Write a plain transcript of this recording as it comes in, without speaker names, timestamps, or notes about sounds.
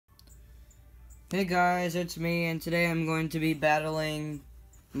Hey guys, it's me, and today I'm going to be battling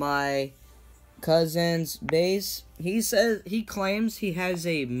my cousin's base. He claims he has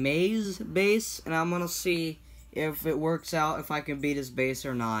a maze base, and I'm gonna see if it works out, if I can beat his base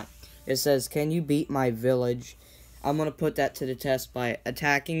or not. It says, "Can you beat my village?" I'm gonna put that to the test by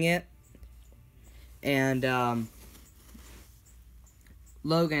attacking it. And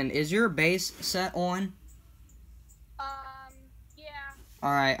Logan, is your base set on? Yeah.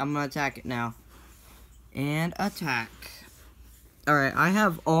 Alright, I'm gonna attack it now. And attack. Alright, I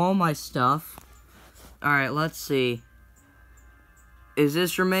have all my stuff. Alright, let's see. Is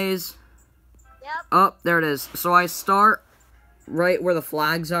this your maze? Yep. Oh, there it is. So I start right where the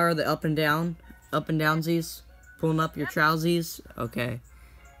flags are, the up and downsies. Pulling up your trousies. Okay.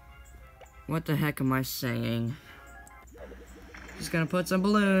 What the heck am I saying? Just gonna put some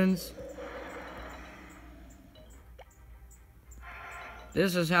balloons.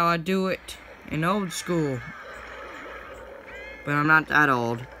 This is how I do it in old school. But I'm not that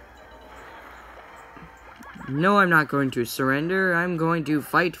old. No, I'm not going to surrender. I'm going to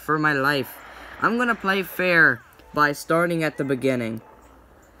fight for my life. I'm gonna play fair by starting at the beginning.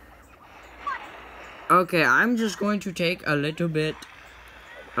 Okay, I'm just going to take a little bit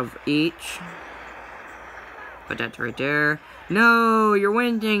of each. Put that right there. No, your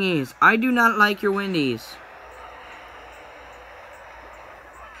wind thingies. I do not like your windies.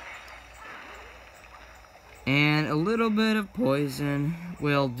 And a little bit of poison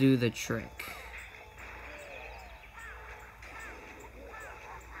will do the trick.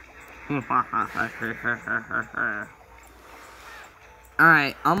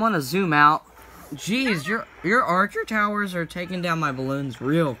 Alright, I'm gonna zoom out. Jeez, your archer towers are taking down my balloons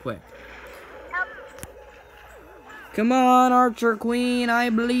real quick. Come on, Archer Queen, I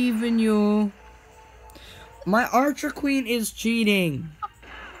believe in you. My Archer Queen is cheating.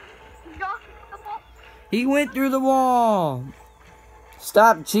 He went through the wall.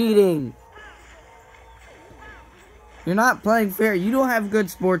 Stop cheating. You're not playing fair. You don't have good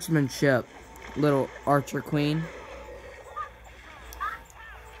sportsmanship, little Archer Queen.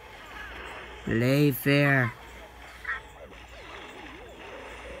 Play fair.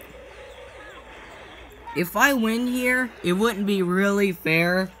 If I win here, it wouldn't be really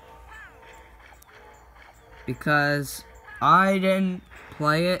fair. Because I didn't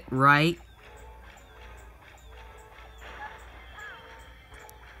play it right.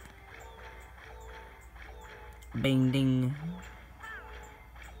 Bing ding.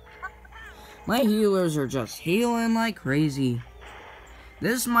 My healers are just healing like crazy.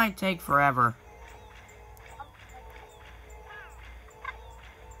 This might take forever.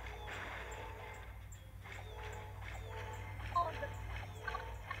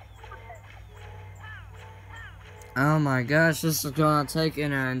 Oh my gosh, this is gonna take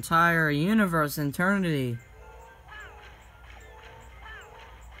an entire universe eternity.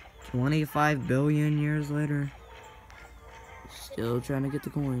 25 billion years later. Still trying to get the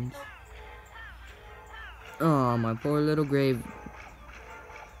coins. Oh, my poor little grave.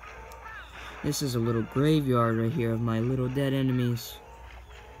 This is a little graveyard right here of my little dead enemies.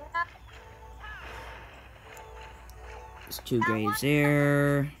 There's 2 graves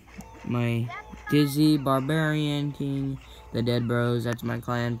there. My Dizzy Barbarian King, the Dead Bros. That's my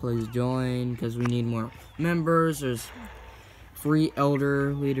clan. Please join because we need more members. There's free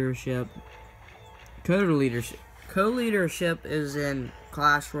elder leadership. Co-leadership is in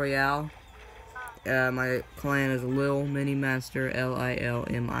Clash Royale. My clan is Lil Mini Master,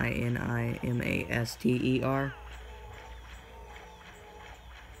 Lilminimaster.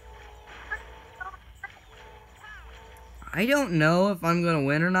 I don't know if I'm gonna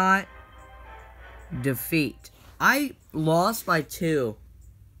win or not. Defeat. I lost by 2.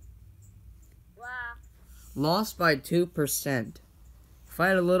 Wow. Lost by 2%.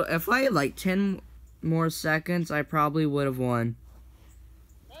 If I had like 10 more seconds, I probably would have won.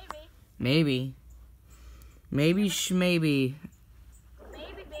 Maybe. Maybe. Maybe.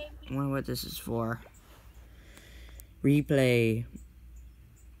 I wonder what this is for. Replay.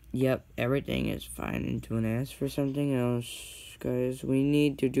 Yep, everything is fine until an ask for something else. Guys, we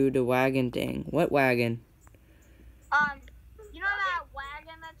need to do the wagon thing. What wagon? You know that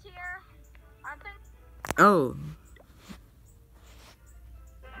wagon that's here? Oh.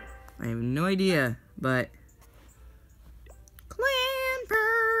 I have no idea, but clan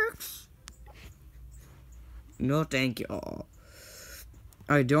perks. No, thank you.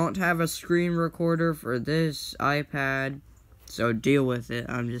 I don't have a screen recorder for this iPad, so deal with it.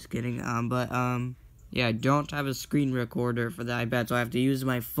 I'm just kidding. Yeah, I don't have a screen recorder for the iPad, so I have to use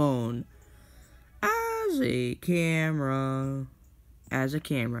my phone as a camera.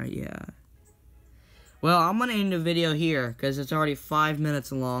 Yeah. Well, I'm gonna end the video here because it's already 5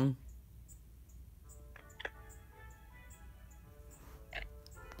 minutes long.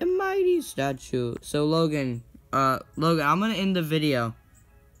 The mighty statue. So Logan, I'm gonna end the video.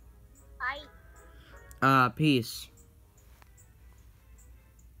 I Peace.